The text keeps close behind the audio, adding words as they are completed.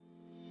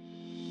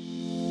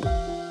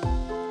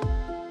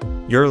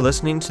You're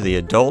listening to the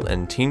Adult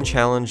and Teen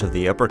Challenge of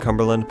the Upper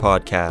Cumberland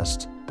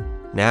podcast.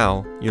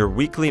 Now, your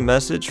weekly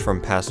message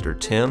from Pastor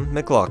Tim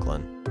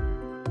McLaughlin.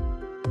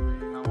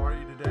 How are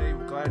you today?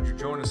 We're glad you're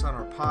joining us on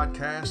our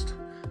podcast.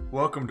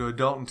 Welcome to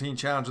Adult and Teen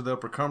Challenge of the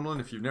Upper Cumberland.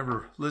 If you've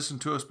never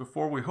listened to us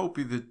before, we hope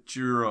that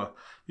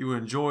you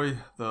enjoy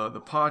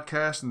the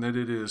podcast and that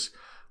it is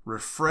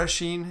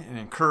refreshing and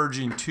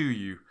encouraging to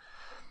you.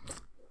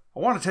 I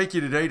want to take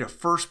you today to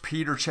 1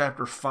 Peter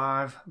chapter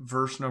 5,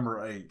 verse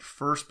number 8.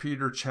 1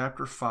 Peter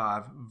chapter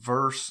 5,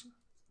 verse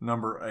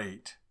number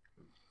 8.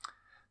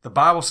 The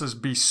Bible says,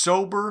 "Be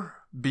sober,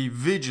 be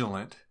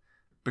vigilant,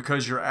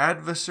 because your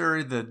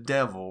adversary the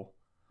devil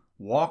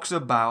walks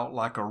about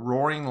like a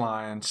roaring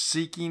lion,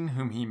 seeking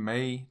whom he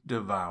may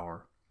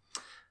devour."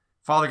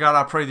 Father God,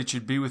 I pray that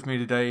you'd be with me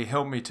today.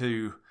 Help me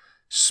to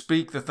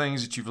speak the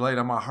things that you've laid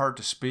on my heart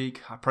to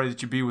speak. I pray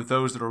that you be with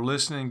those that are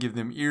listening, give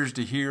them ears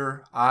to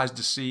hear, eyes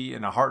to see,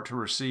 and a heart to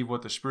receive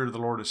what the Spirit of the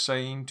Lord is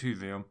saying to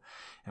them.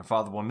 And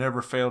Father, we'll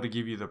never fail to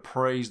give you the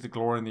praise, the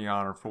glory, and the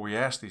honor, for we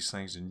ask these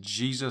things in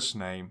Jesus'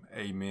 name,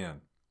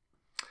 amen.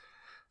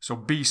 So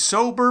be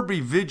sober,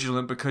 be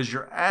vigilant, because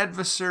your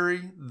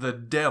adversary, the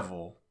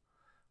devil,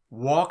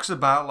 walks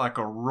about like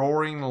a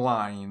roaring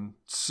lion,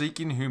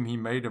 seeking whom he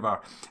may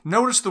devour.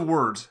 Notice the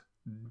words,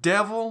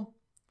 devil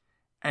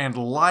and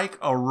like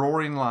a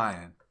roaring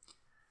lion.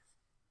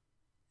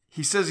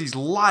 He says he's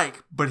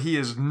like, but he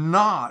is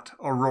not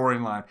a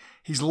roaring lion.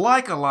 He's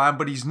like a lion,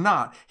 but he's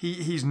not.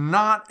 He's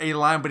not a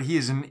lion, but he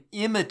is an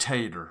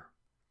imitator.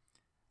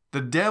 The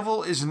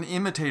devil is an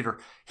imitator.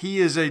 He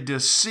is a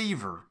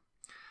deceiver.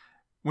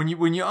 When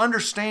you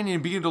understand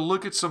and begin to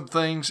look at some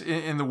things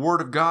in the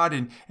Word of God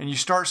and you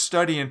start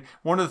studying,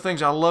 one of the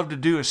things I love to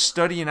do is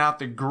studying out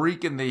the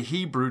Greek and the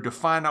Hebrew to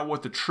find out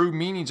what the true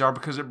meanings are,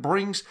 because it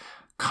brings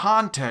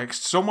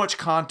context, so much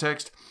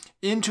context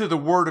into the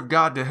Word of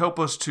God to help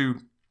us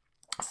to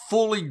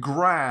fully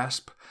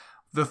grasp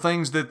the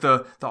things that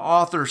the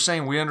author is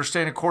saying. We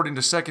understand, according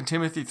to 2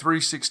 Timothy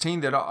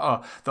 3:16, that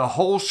the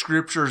whole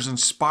Scripture is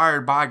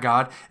inspired by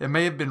God. It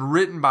may have been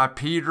written by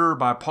Peter, or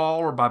by Paul,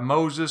 or by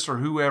Moses, or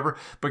whoever,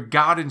 but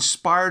God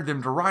inspired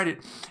them to write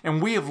it.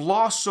 And we have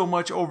lost so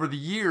much over the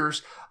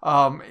years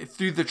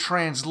through the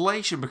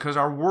translation, because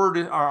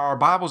our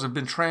Bibles have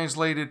been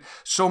translated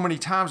so many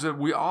times that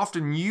we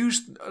often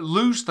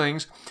lose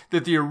things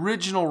that the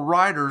original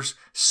writers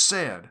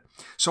said.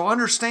 So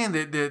understand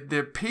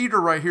that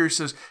Peter right here,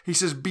 he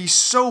says, be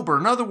sober.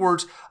 In other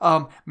words,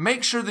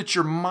 make sure that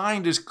your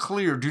mind is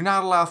clear. Do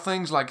not allow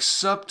things like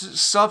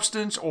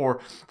substance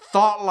or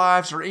thought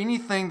lives or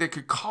anything that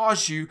could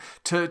cause you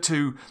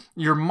to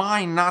your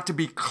mind not to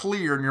be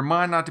clear and your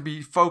mind not to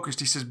be focused.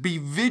 He says, be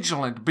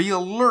vigilant, be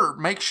alert.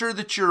 Make sure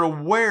that you're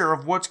aware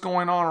of what's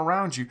going on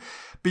around you,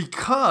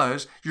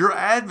 because your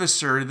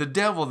adversary, the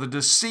devil, the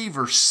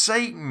deceiver,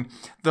 Satan,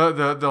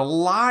 the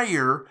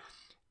liar,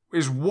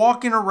 is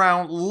walking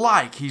around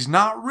like, he's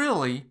not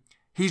really,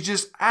 he's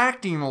just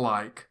acting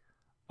like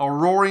a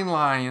roaring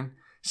lion,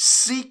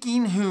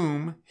 seeking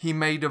whom he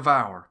may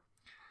devour.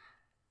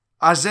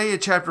 Isaiah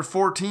chapter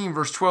 14,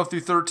 verse 12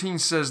 through 13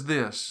 says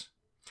this,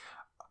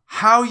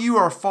 "How you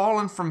are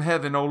fallen from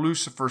heaven, O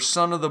Lucifer,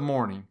 son of the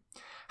morning!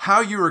 How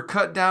you are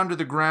cut down to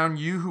the ground,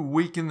 you who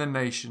weaken the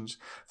nations!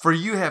 For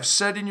you have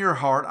said in your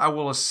heart, I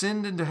will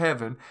ascend into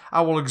heaven.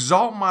 I will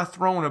exalt my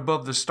throne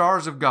above the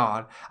stars of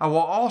God. I will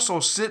also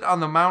sit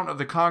on the mount of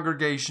the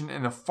congregation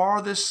in the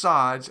farthest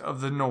sides of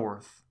the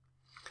north."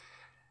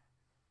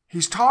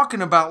 He's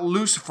talking about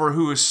Lucifer,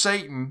 who is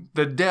Satan,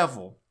 the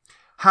devil,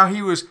 how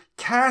he was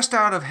cast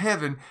out of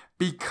heaven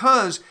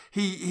because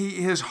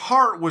his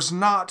heart was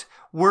not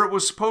where it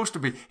was supposed to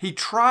be. He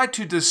tried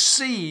to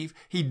deceive,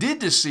 he did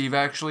deceive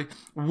actually,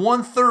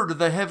 1/3 of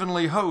the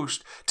heavenly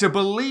host to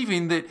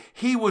believing that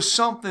he was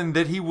something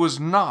that he was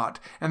not,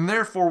 and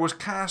therefore was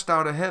cast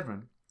out of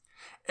heaven.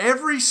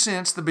 Ever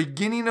since the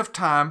beginning of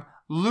time,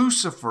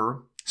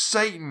 Lucifer,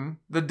 Satan,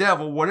 the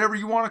devil, whatever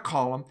you want to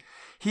call him,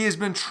 he has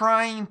been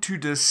trying to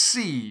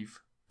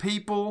deceive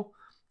people,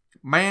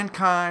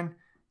 mankind,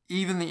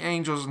 even the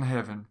angels in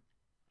heaven.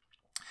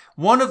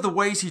 One of the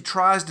ways he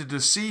tries to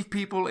deceive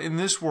people in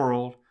this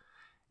world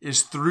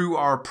is through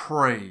our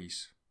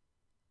praise.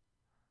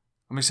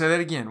 Let me say that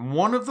again.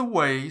 One of the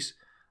ways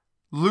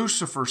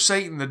Lucifer,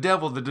 Satan, the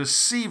devil, the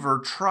deceiver,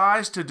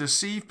 tries to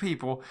deceive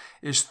people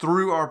is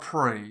through our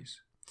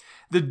praise.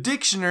 The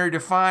dictionary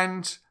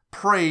defines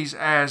praise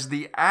as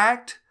the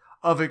act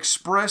of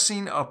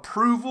expressing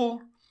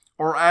approval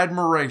or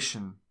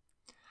admiration,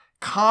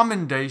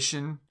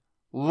 commendation,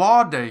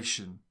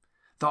 laudation,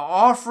 the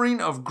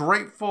offering of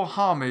grateful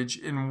homage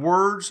in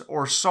words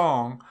or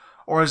song,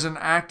 or as an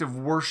act of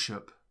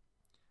worship.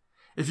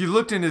 If you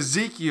looked in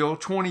Ezekiel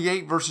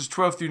 28 verses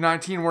 12 through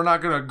 19, we're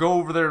not going to go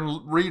over there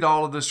and read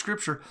all of the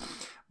scripture,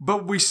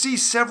 but we see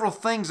several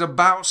things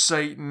about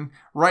Satan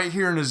right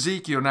here in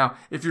Ezekiel. Now,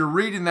 if you're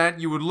reading that,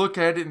 you would look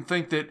at it and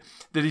think that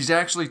he's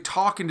actually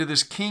talking to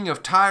this king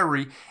of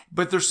Tyre,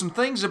 but there's some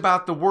things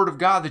about the Word of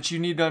God that you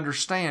need to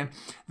understand,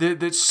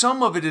 that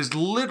some of it is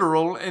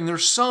literal, and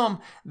there's some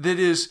that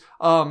is,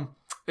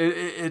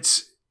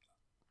 it's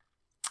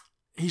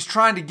he's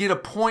trying to get a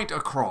point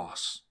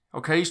across.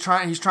 Okay, he's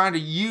trying to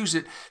use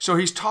it. So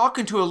he's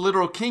talking to a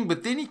literal king,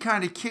 but then he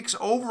kind of kicks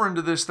over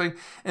into this thing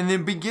and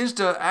then begins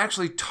to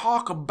actually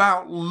talk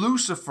about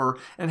Lucifer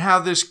and how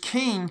this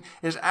king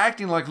is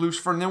acting like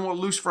Lucifer and then what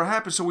Lucifer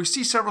happens. So we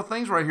see several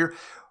things right here.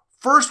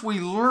 First,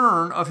 we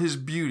learn of his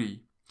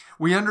beauty.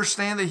 We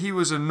understand that he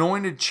was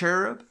anointed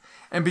cherub.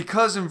 And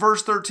because in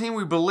verse 13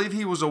 we believe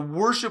he was a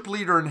worship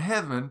leader in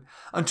heaven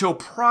until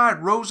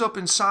pride rose up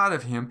inside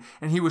of him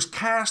and he was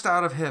cast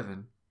out of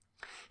heaven.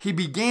 He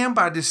began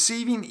by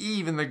deceiving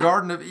Eve in the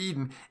Garden of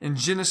Eden in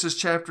Genesis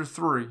chapter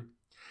 3.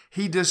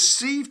 He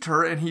deceived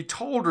her and he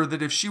told her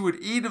that if she would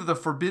eat of the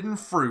forbidden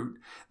fruit,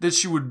 that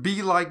she would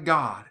be like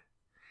God.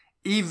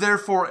 Eve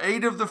therefore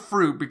ate of the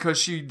fruit because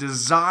she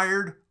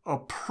desired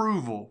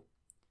approval.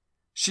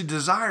 She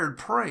desired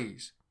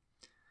praise.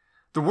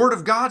 The Word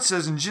of God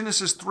says in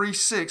Genesis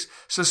 3:6,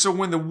 says, so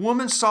when the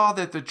woman saw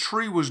that the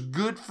tree was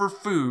good for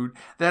food,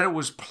 that it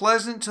was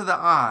pleasant to the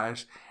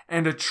eyes,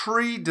 and a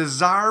tree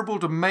desirable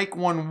to make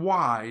one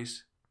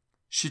wise,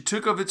 she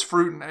took of its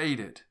fruit and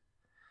ate it.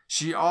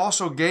 She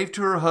also gave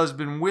to her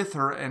husband with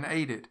her and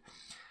ate it.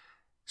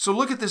 So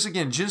look at this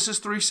again, Genesis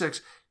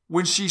 3:6.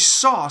 When she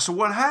saw, so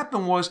what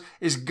happened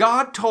is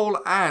God told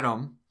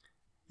Adam,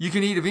 you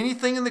can eat of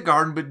anything in the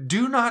garden, but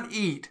do not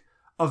eat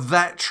of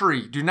that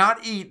tree. Do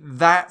not eat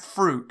that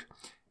fruit.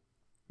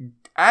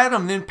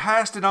 Adam then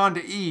passed it on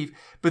to Eve,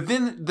 but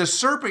then the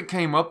serpent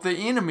came up, the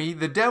enemy,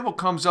 the devil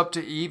comes up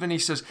to Eve and he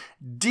says,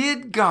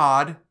 did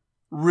God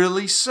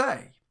really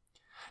say?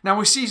 Now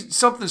we see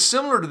something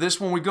similar to this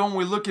when we go and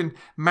we look in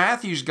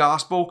Matthew's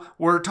gospel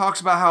where it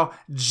talks about how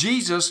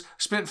Jesus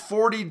spent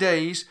 40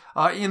 days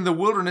in the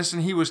wilderness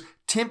and he was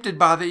tempted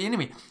by the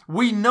enemy.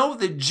 We know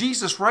that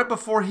Jesus, right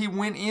before he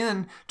went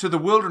in to the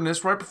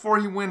wilderness, right before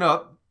he went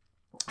up,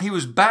 he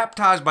was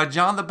baptized by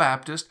John the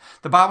Baptist.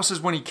 The Bible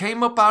says when he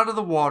came up out of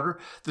the water,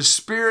 the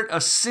Spirit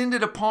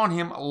ascended upon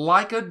him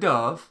like a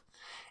dove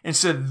and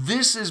said,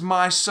 this is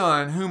my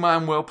son whom I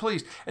am well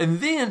pleased. And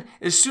then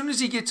as soon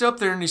as he gets up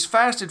there and he's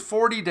fasted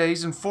 40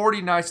 days and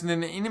 40 nights and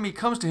then the enemy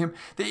comes to him,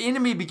 the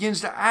enemy begins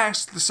to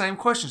ask the same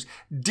questions.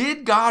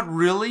 Did God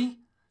really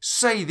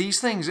say these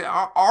things?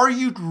 Are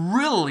you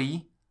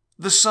really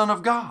the Son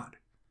of God?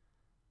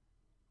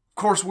 Of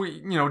course,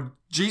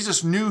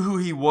 Jesus knew who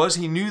he was.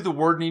 He knew the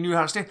word and he knew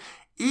how to stand.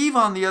 Eve,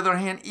 on the other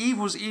hand, Eve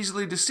was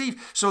easily deceived.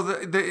 So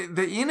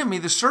the enemy,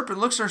 the serpent,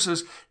 looks at her and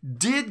says,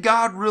 did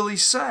God really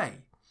say?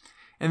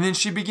 And then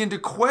she began to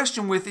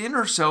question within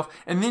herself.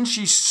 And then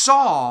she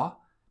saw,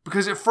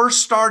 because it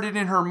first started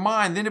in her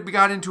mind, then it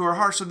got into her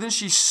heart. So then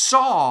she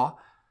saw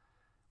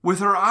with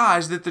her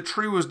eyes that the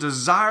tree was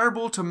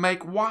desirable to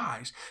make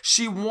wise.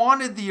 She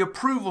wanted the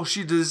approval.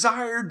 She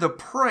desired the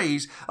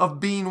praise of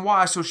being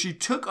wise. So she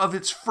took of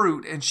its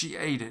fruit and she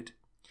ate it.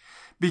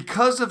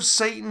 Because of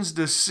Satan's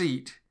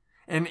deceit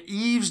and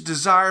Eve's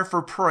desire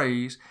for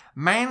praise,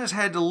 man has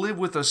had to live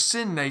with a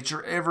sin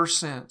nature ever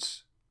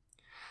since.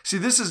 See,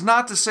 this is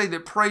not to say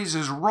that praise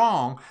is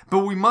wrong,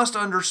 but we must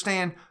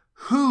understand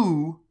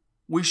who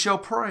we shall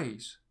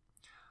praise.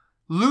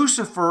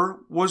 Lucifer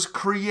was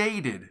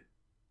created.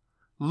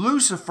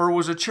 Lucifer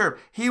was a cherub.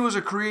 He was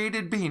a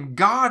created being.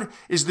 God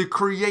is the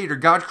creator.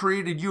 God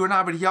created you and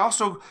I, but he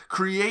also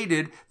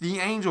created the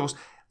angels.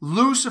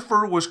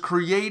 Lucifer was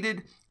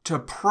created to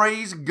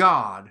praise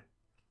God,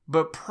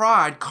 but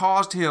pride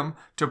caused him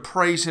to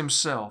praise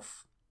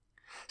himself.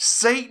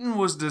 Satan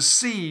was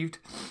deceived,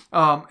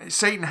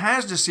 Satan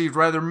has deceived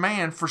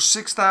man for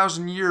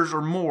 6,000 years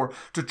or more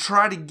to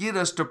try to get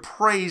us to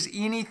praise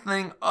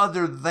anything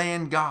other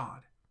than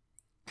God.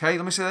 Okay,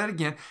 let me say that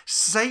again.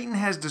 Satan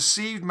has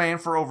deceived man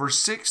for over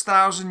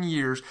 6,000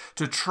 years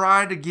to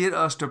try to get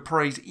us to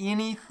praise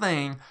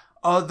anything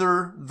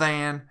other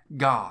than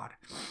God.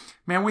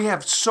 Man, we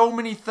have so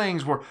many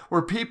things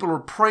where people are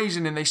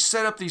praising and they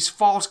set up these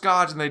false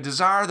gods and they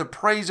desire the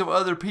praise of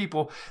other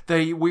people.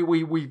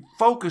 We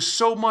focus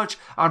so much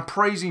on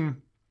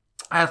praising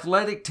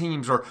athletic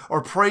teams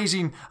or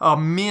praising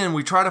men.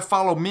 We try to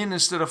follow men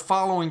instead of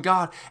following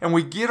God, and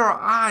we get our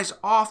eyes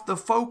off the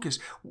focus.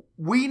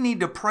 We need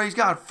to praise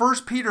God.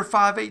 1 Peter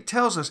 5:8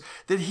 tells us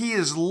that he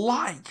is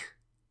like.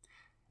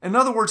 In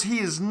other words, he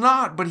is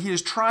not, but he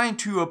is trying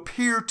to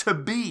appear to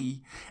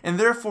be. And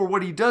therefore,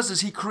 what he does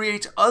is he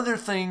creates other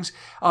things,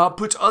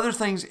 puts other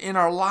things in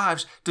our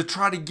lives to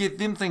try to get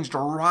them things to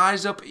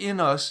rise up in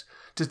us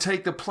to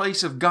take the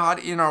place of God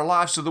in our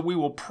lives so that we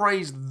will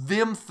praise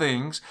them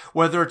things,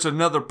 whether it's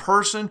another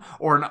person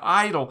or an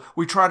idol.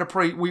 We try to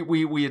pray,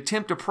 we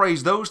attempt to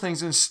praise those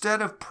things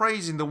instead of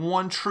praising the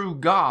one true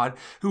God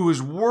who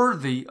is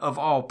worthy of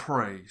all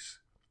praise.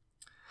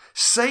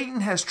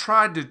 Satan has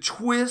tried to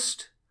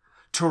twist,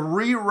 to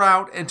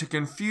reroute, and to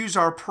confuse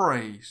our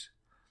praise.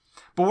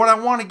 But what I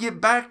want to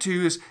get back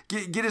to is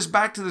get us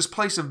back to this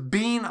place of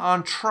being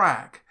on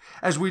track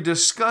as we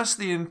discuss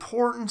the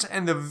importance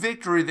and the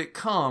victory that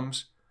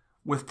comes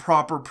with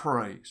proper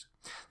praise.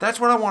 That's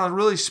what I want to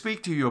really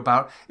speak to you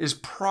about, is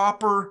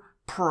proper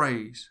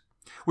praise.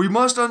 We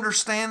must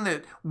understand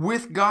that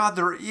with God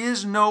there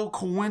is no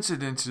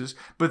coincidences,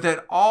 but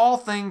that all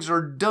things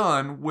are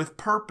done with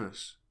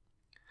purpose.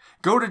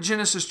 Go to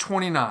Genesis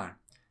 29.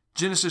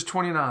 Genesis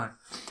 29.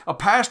 A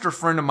pastor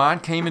friend of mine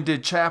came and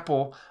did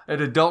chapel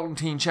at Adult and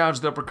Teen Challenge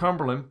of the Upper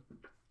Cumberland,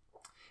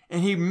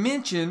 and he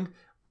mentioned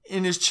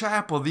in his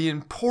chapel the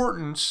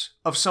importance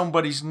of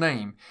somebody's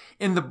name.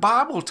 In the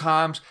Bible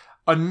times,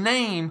 a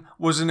name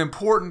was an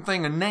important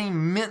thing. A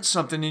name meant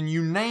something, and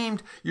you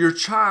named your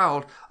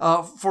child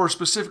for a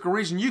specific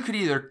reason. You could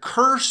either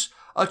curse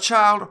a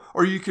child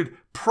or you could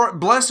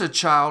bless a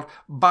child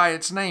by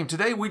its name.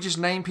 Today, we just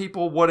name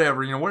people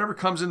whatever, whatever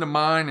comes into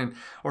mind,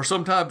 or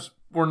sometimes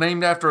we're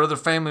named after other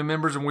family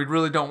members and we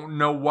really don't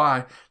know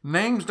why.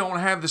 Names don't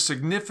have the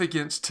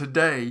significance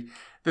today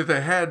that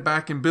they had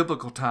back in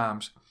biblical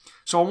times.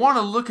 So I want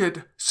to look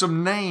at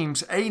some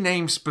names, a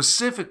name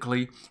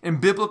specifically in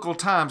biblical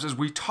times as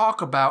we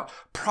talk about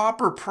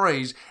proper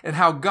praise and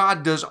how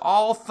God does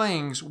all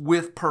things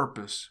with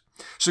purpose.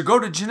 So go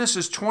to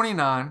Genesis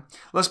 29.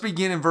 Let's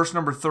begin in verse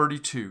number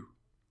 32.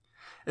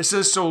 It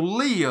says, "So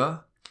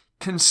Leah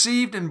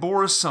conceived and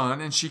bore a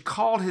son, and she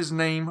called his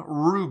name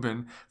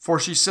Reuben, for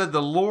she said,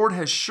 'The Lord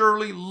has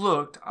surely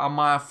looked on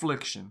my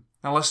affliction.'"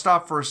 Now let's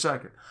stop for a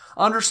second.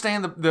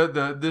 Understand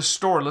this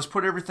story. Let's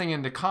put everything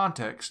into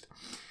context.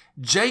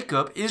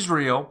 Jacob,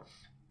 Israel,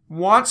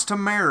 wants to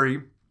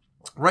marry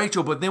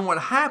Rachel, but then what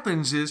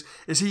happens is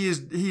he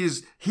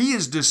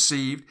is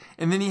deceived,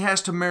 and then he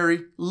has to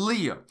marry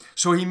Leah.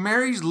 So he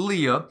marries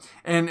Leah,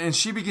 and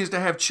she begins to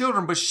have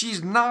children, but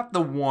she's not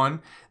the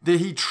one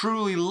that he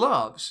truly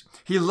loves.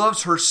 He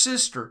loves her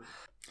sister,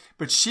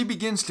 but she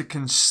begins to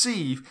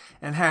conceive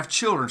and have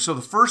children. So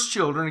the first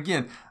children,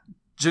 again,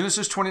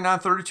 Genesis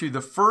 29:32,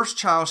 the first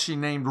child she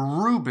named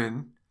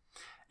Reuben,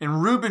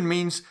 and Reuben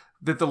means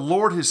that the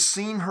Lord has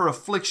seen her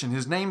affliction.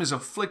 His name is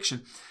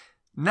affliction.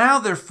 "Now,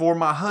 therefore,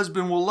 my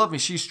husband will love me."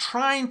 She's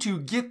trying to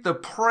get the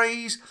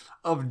praise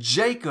of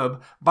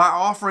Jacob by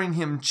offering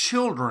him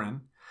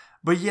children,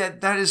 but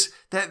yet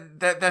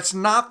that's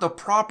not the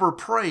proper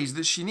praise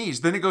that she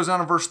needs. Then it goes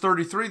on in verse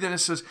 33, then it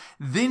says,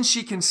 "Then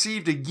she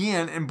conceived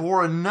again and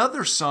bore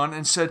another son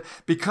and said,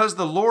 'Because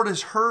the Lord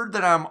has heard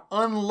that I am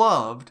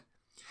unloved,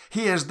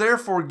 he has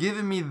therefore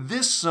given me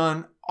this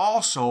son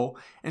also.'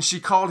 And she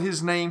called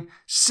his name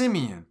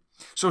Simeon."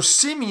 So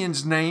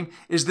Simeon's name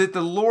is that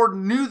the Lord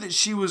knew that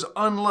she was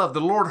unloved.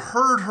 The Lord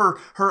heard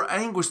her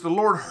anguish. The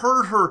Lord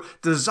heard her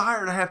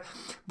desire to have.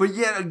 But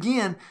yet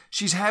again,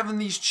 she's having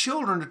these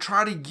children to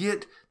try to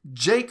get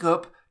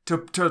Jacob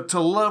to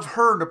love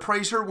her and to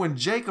praise her when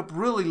Jacob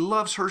really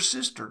loves her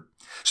sister.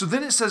 So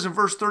then it says in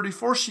verse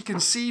 34, she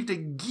conceived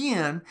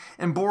again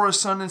and bore a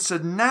son and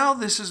said, "Now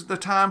this is the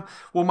time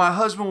when my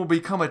husband will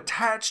become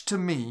attached to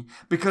me,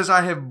 because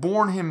I have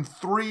borne him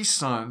 3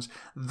 sons.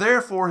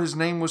 Therefore his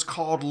name was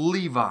called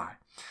Levi."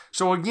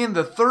 So again,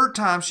 the third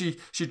time she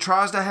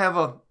tries to have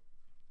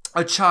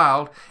a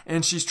child,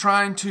 and she's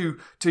trying to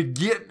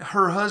get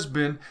her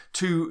husband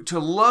to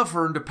love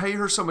her and to pay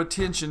her some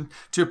attention,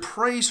 to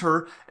praise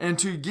her, and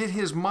to get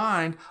his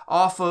mind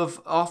off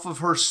of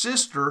her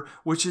sister,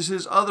 which is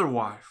his other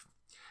wife.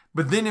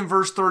 But then in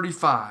verse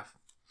 35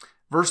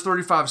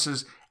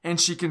 says,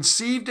 "And she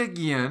conceived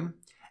again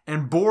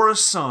and bore a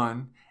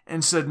son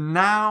and said,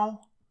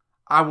 'Now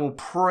I will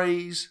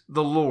praise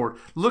the Lord.'"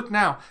 Look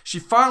now, she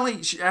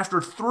finally,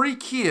 after 3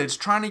 kids,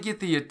 trying to get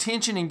the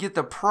attention and get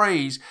the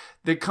praise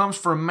that comes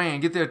from man,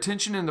 get the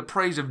attention and the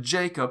praise of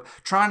Jacob,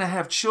 trying to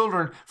have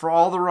children for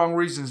all the wrong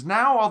reasons.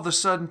 Now all of a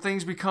sudden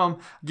things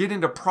get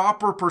into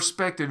proper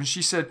perspective. And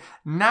she said,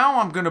 "Now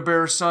I'm going to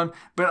bear a son,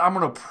 but I'm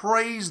going to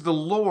praise the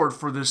Lord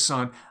for this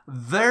son."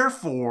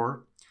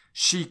 Therefore,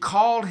 she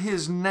called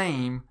his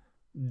name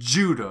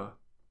Judah.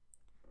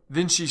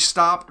 Then she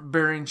stopped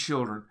bearing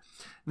children.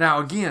 Now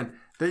again,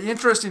 the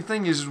interesting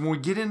thing is when we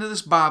get into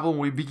this Bible and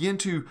we begin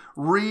to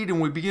read and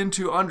we begin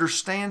to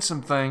understand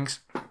some things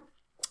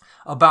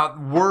about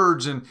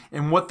words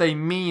and what they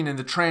mean and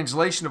the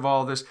translation of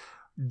all this,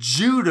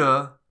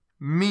 Judah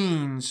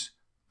means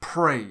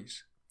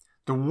praise.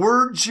 The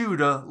word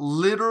Judah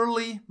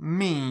literally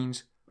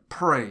means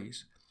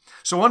praise.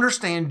 So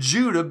understand,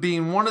 Judah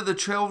being one of the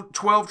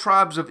 12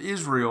 tribes of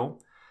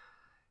Israel,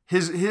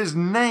 his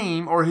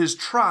name or his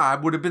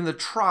tribe would have been the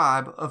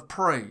tribe of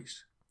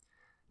praise.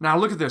 Now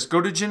look at this.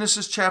 Go to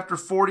Genesis chapter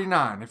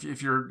 49.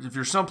 If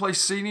you're someplace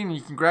seating and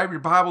you can grab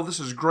your Bible, this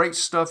is great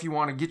stuff. You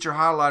want to get your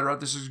highlighter out.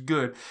 This is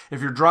good. If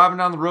you're driving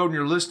down the road and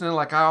you're listening,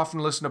 like I often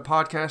listen to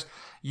podcasts,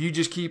 you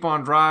just keep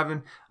on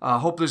driving.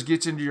 Hope this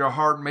gets into your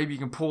heart, and maybe you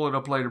can pull it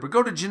up later. But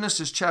go to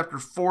Genesis chapter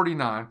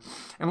 49,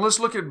 and let's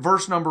look at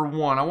verse number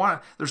 1.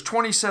 There's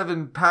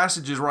 27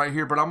 passages right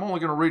here, but I'm only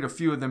going to read a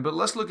few of them. But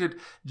let's look at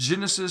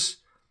Genesis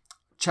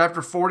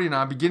chapter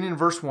 49, beginning in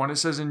verse 1, it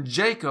says, "And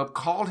Jacob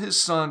called his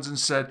sons and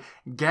said,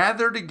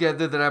 'Gather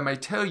together that I may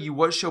tell you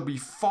what shall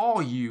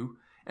befall you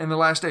in the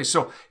last days.'"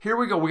 So here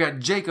we go. We got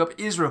Jacob,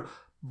 Israel,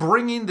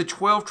 bringing the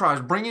 12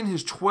 tribes, bringing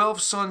his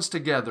 12 sons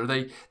together.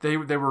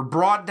 They were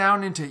brought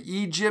down into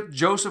Egypt.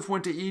 Joseph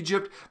went to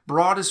Egypt,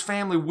 brought his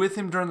family with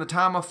him during the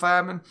time of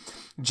famine.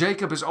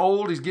 Jacob is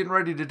old. He's getting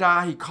ready to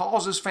die. He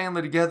calls his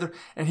family together,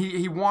 and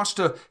he's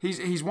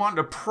wanting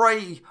to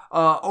pray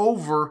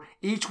over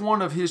each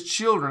one of his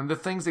children, the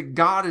things that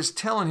God is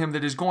telling him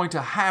that is going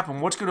to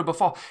happen, what's going to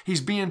befall.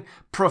 He's being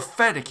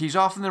prophetic. He's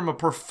offering them a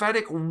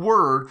prophetic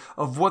word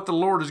of what the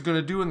Lord is going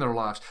to do in their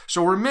lives.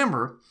 So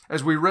remember,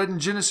 as we read in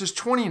Genesis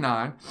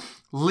 29,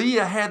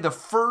 Leah had the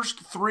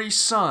first 3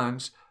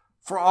 sons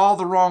for all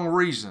the wrong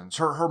reasons.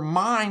 Her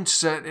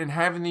mindset in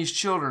having these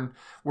children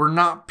were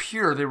not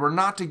pure. They were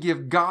not to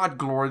give God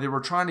glory. They were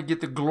trying to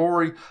get the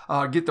glory,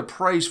 get the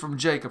praise from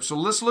Jacob. So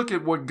let's look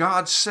at what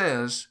God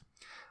says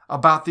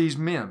about these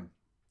men.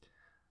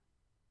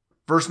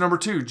 Verse number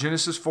 2,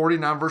 Genesis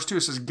 49, verse 2,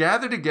 it says,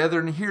 "Gather together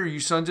and hear, you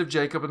sons of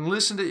Jacob, and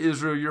listen to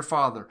Israel your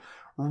father.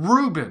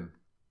 Reuben,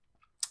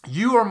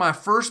 you are my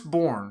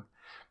firstborn,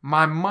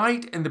 my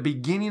might and the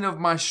beginning of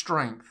my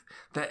strength,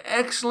 the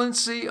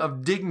excellency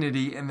of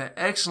dignity and the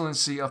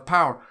excellency of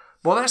power."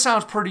 Well, that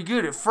sounds pretty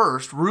good at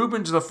first.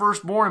 Reuben's the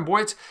firstborn, and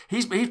boy,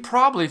 he's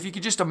probably, if you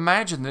could just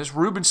imagine this,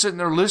 Reuben's sitting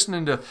there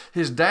listening to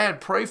his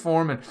dad pray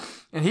for him,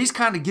 and he's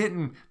kind of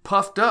getting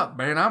puffed up,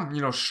 man.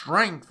 I'm,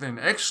 strength and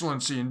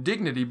excellency and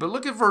dignity. But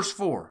look at verse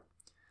 4.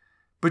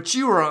 "But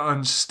you are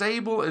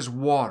unstable as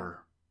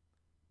water,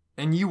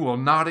 and you will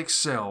not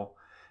excel,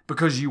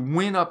 because you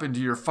went up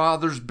into your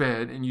father's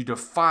bed and you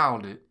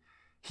defiled it.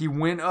 He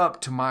went up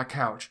to my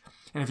couch."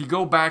 And if you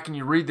go back and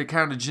you read the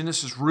account of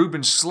Genesis,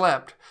 Reuben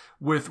slept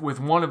with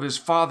one of his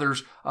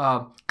father's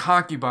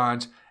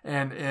concubines.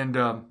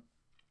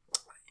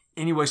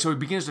 Anyway, so he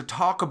begins to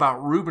talk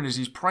about Reuben as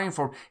he's praying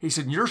for him. He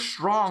said, "You're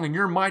strong and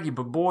you're mighty,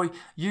 but boy,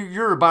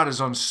 you're about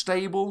as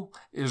unstable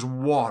as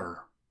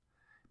water.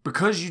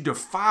 Because you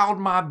defiled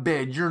my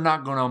bed, you're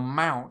not going to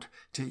amount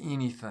to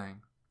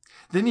anything."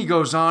 Then he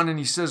goes on and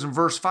he says in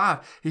verse 5,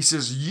 he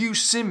says, "You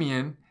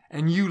Simeon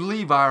and you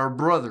Levi are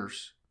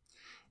brothers.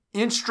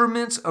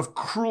 Instruments of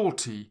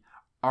cruelty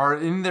are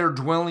in their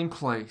dwelling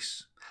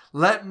place.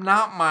 Let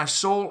not my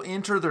soul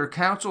enter their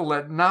council.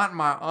 Let not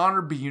my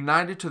honor be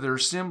united to their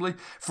assembly.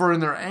 For in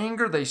their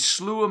anger they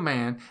slew a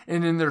man,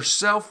 and in their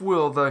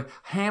self-will they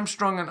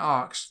hamstrung an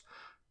ox.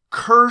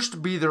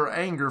 Cursed be their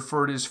anger,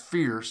 for it is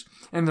fierce,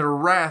 and their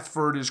wrath,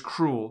 for it is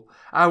cruel.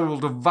 I will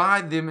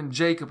divide them in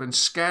Jacob and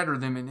scatter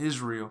them in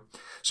Israel."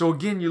 So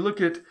again, you look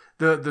at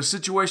the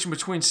situation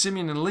between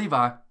Simeon and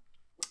Levi.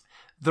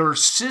 Their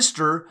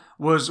sister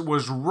was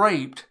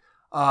raped,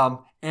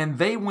 and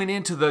they went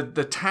into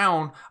the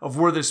town of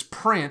where this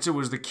prince, it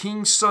was the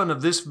king's son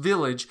of this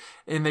village,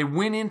 and they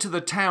went into the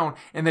town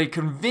and they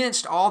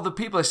convinced all the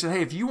people. They said,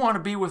 "Hey, if you want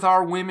to be with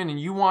our women and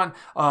you want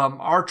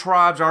our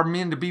tribes, our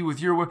men to be with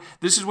your women,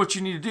 this is what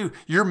you need to do.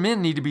 Your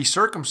men need to be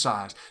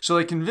circumcised." So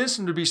they convinced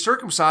them to be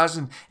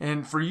circumcised.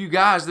 And for you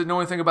guys that know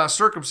anything about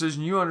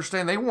circumcision, you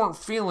understand they weren't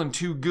feeling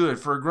too good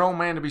for a grown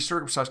man to be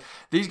circumcised.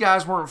 These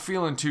guys weren't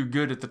feeling too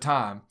good at the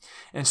time.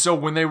 And so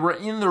when they were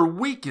in their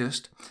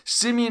weakest,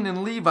 Simeon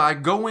and Levi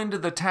go into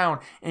the town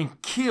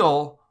and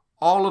kill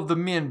all of the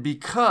men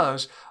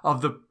because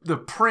of the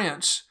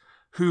prince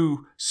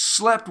who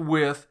slept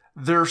with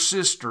their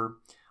sister.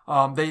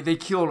 They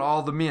killed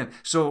all the men.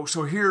 So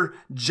here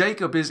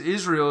Jacob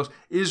Israel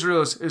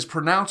is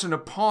pronouncing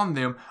upon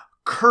them,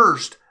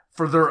 cursed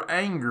for their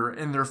anger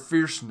and their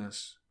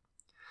fierceness.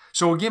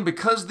 So again,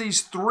 because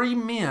these 3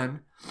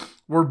 men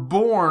were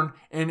born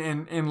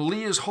and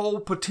Leah's whole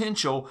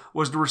potential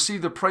was to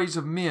receive the praise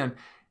of men,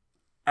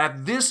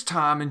 at this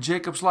time in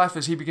Jacob's life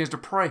as he begins to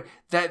pray,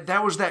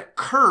 that was that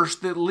curse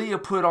that Leah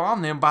put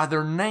on them by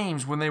their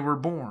names when they were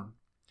born.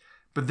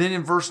 But then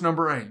in verse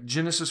number 8,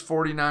 Genesis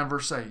 49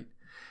 verse 8,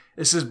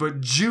 it says,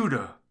 "But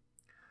Judah,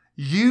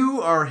 you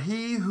are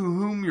he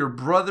whom your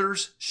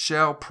brothers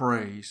shall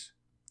praise.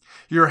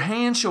 Your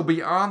hand shall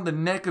be on the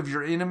neck of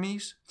your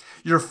enemies.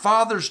 Your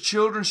father's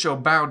children shall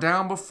bow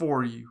down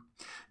before you.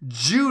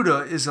 Judah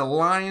is a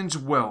lion's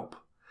whelp.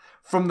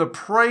 From the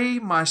prey,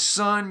 my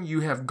son,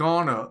 you have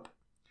gone up.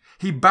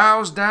 He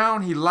bows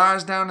down, he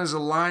lies down as a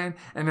lion,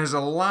 and as a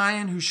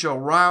lion who shall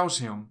rouse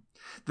him.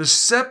 The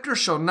scepter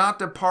shall not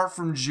depart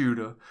from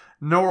Judah,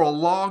 nor a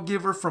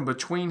lawgiver from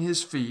between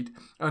his feet,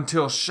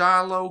 until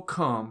Shiloh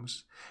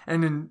comes,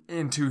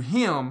 and to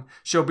him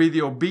shall be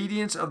the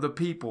obedience of the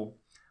people,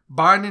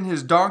 binding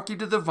his donkey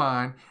to the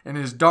vine, and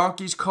his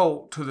donkey's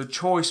colt to the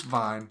choice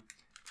vine.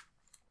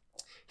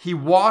 He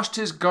washed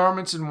his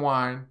garments in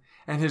wine,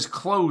 and his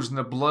clothes in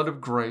the blood of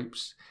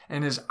grapes,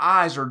 and his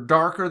eyes are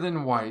darker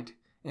than white,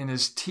 and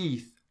his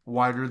teeth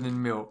whiter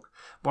than milk."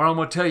 But I'm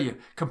going to tell you,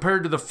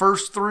 compared to the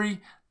first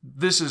 3,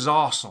 this is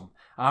awesome.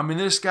 I mean,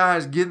 this guy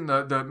is getting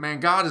the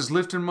man, God is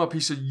lifting him up. He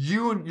said,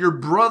 "You and your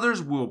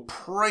brothers will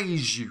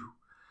praise you."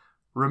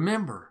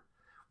 Remember,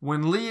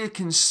 when Leah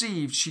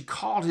conceived, she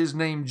called his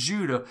name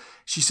Judah.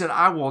 She said,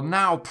 "I will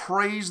now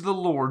praise the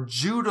Lord."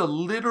 Judah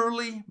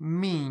literally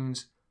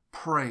means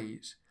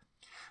praise.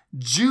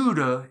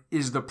 Judah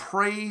is the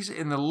praise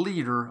and the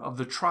leader of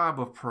the tribe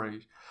of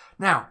praise.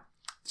 Now,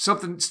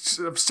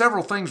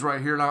 several things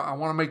right here, and I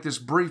want to make this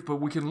brief, but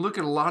we can look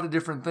at a lot of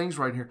different things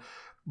right here.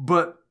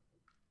 But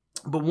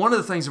But one of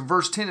the things in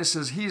verse 10, it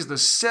says, he is the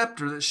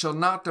scepter that shall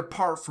not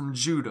depart from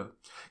Judah.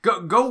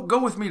 Go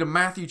with me to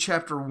Matthew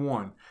chapter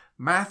 1.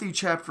 Matthew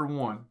chapter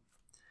 1.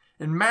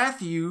 In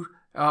Matthew,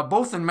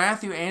 both in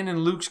Matthew and in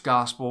Luke's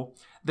gospel,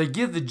 they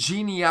give the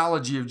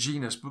genealogy of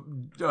Jesus.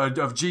 They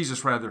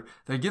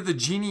give the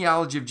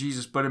genealogy of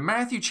Jesus. But in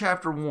Matthew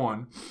chapter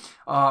 1,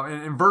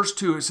 in verse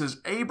 2, it says,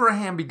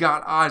 Abraham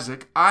begot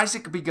Isaac.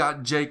 Isaac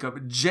begot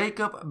Jacob.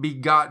 Jacob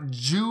begot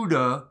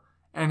Judah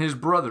and his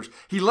brothers.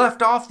 He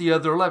left off the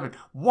other 11.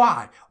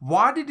 Why?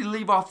 Why did he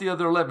leave off the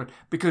other 11?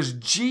 Because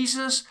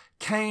Jesus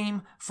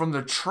came from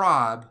the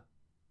tribe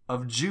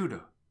of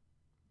Judah.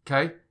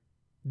 Okay?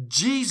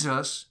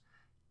 Jesus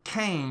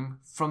came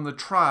from the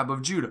tribe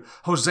of Judah.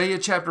 Hosea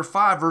chapter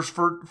 5 verse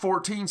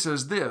 14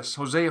 says this.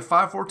 Hosea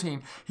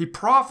 5:14, he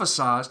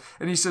prophesies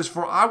and he says,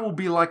 for I will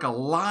be like a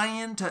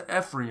lion to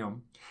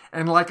Ephraim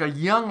and like a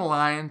young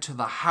lion to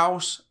the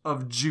house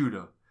of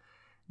Judah.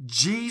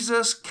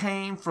 Jesus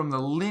came from the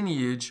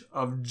lineage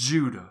of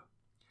Judah.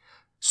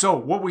 So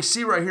what we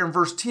see right here in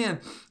verse 10,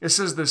 it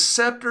says, the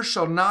scepter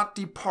shall not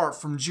depart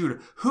from Judah.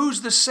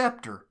 Who's the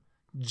scepter?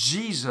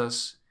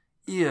 Jesus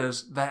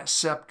is that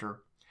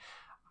scepter.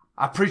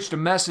 I preached a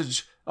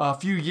message a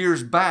few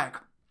years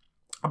back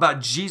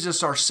about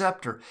Jesus, our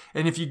scepter.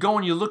 And if you go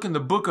and you look in the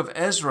book of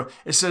Ezra,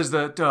 it says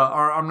that,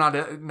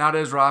 not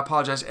Ezra, I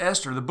apologize,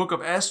 Esther, the book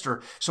of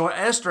Esther. So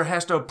Esther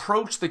has to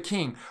approach the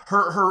king.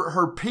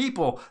 Her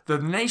people, the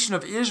nation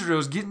of Israel,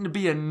 is getting to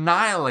be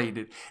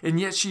annihilated. And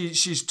yet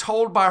she's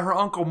told by her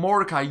uncle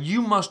Mordecai,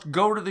 you must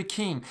go to the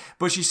king.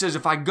 But she says,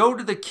 if I go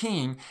to the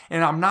king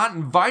and I'm not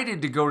invited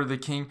to go to the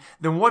king,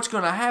 then what's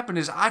going to happen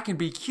is I can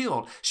be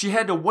killed. She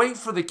had to wait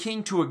for the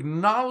king to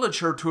acknowledge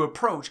her to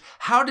approach.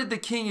 How did the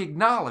king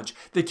acknowledge?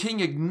 The king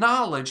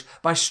acknowledged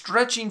by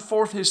stretching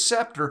forth his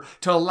scepter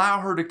to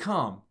allow her to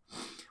come.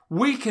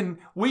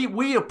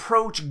 We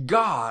approach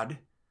God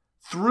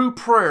through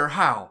prayer.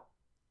 How?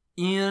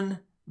 In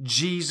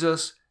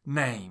Jesus'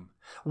 name.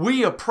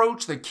 We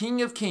approach the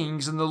King of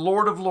Kings and the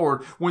Lord of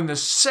Lords when the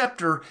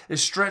scepter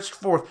is stretched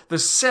forth. The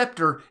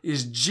scepter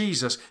is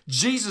Jesus.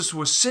 Jesus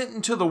was sent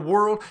into the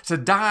world to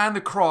die on the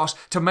cross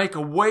to make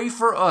a way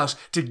for us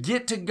to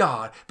get to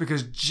God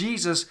because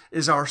Jesus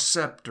is our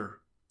scepter.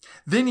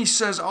 Then he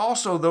says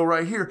also, though,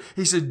 right here,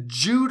 he said,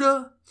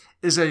 Judah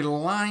is a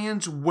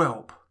lion's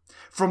whelp.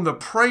 From the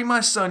prey, my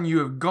son, you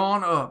have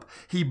gone up.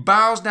 He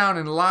bows down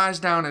and lies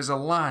down as a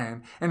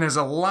lion, and as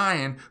a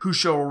lion who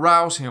shall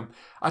arouse him.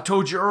 I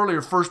told you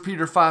earlier, 1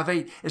 Peter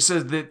 5:8, it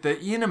says that the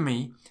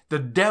enemy, the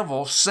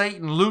devil,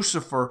 Satan,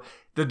 Lucifer,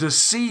 the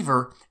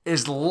deceiver,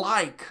 is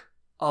like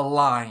a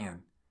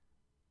lion,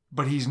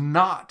 but he's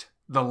not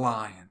the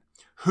lion.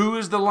 Who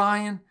is the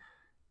lion?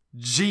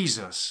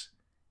 Jesus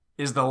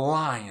is the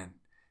lion.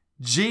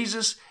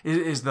 Jesus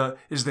is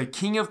the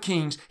King of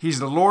Kings. He's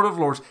the Lord of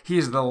Lords. He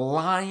is the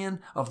Lion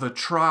of the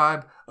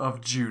tribe of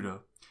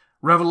Judah.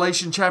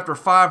 Revelation chapter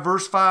 5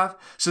 verse 5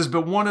 says,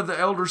 but one of the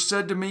elders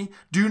said to me,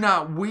 do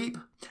not weep.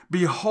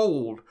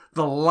 Behold,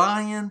 the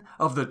Lion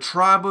of the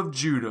tribe of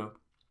Judah,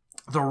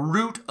 the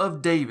Root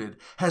of David,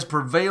 has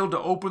prevailed to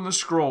open the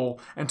scroll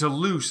and to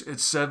loose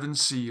its 7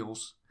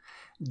 seals.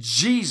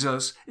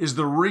 Jesus is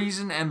the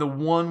reason and the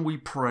one we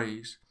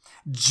praise.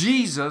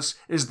 Jesus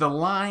is the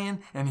lion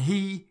and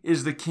he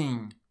is the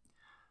king.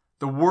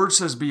 The word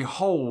says,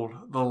 behold,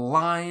 the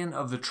Lion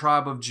of the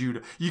tribe of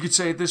Judah. You could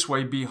say it this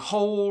way,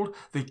 behold,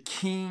 the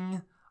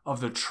King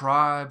of the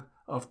tribe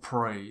of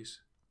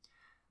praise.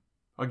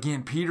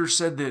 Again, Peter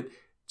said that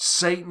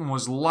Satan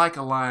was like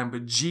a lion,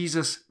 but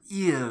Jesus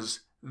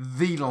is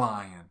the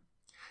lion.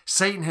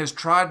 Satan has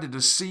tried to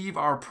deceive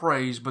our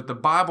praise, but the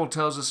Bible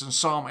tells us in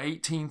Psalm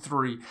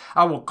 18:3,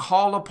 I will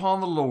call upon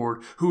the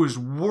Lord who is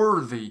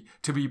worthy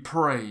to be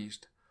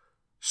praised.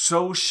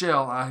 So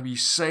shall I be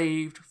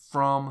saved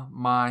from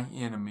my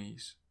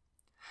enemies.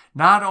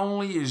 Not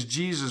only is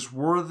Jesus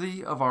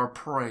worthy of our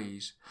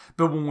praise,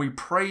 but when we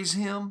praise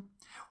him,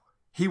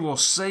 he will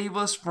save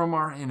us from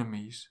our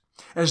enemies.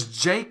 As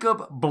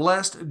Jacob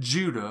blessed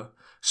Judah,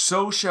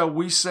 so shall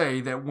we say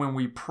that when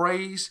we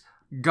praise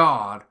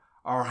God,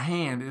 our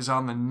hand is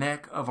on the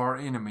neck of our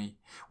enemy.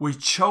 We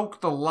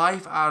choke the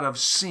life out of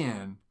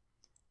sin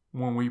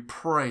when we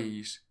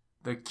praise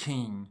the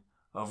King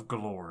of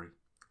glory.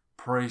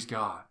 Praise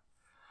God.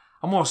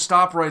 I'm going to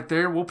stop right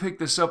there. We'll pick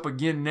this up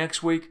again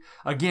next week.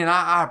 Again,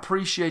 I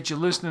appreciate you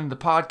listening to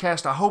the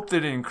podcast. I hope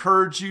that it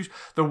encouraged you.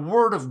 The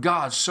Word of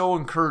God so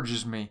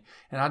encourages me,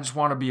 and I just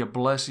want to be a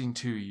blessing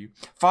to you.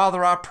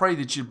 Father, I pray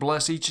that you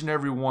bless each and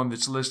every one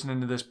that's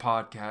listening to this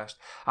podcast.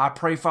 I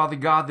pray, Father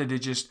God, that it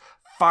just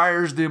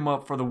fires them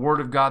up for the Word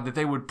of God, that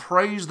they would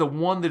praise the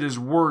one that is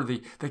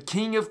worthy, the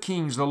King of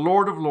Kings, the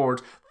Lord of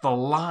Lords, the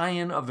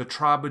Lion of the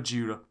tribe of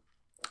Judah.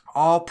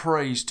 All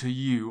praise to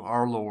you,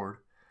 our Lord.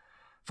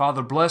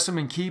 Father, bless them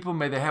and keep them.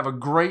 May they have a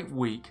great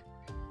week.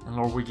 And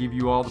Lord, we give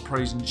you all the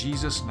praise in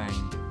Jesus'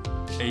 name.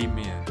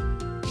 Amen.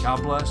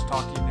 God bless.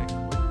 Talk to you next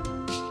week.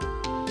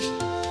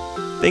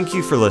 Thank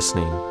you for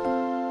listening.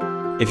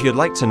 If you'd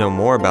like to know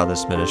more about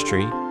this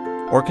ministry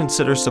or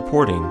consider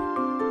supporting,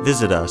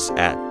 visit us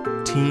at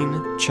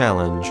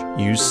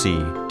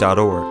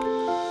teenchallengeuc.org.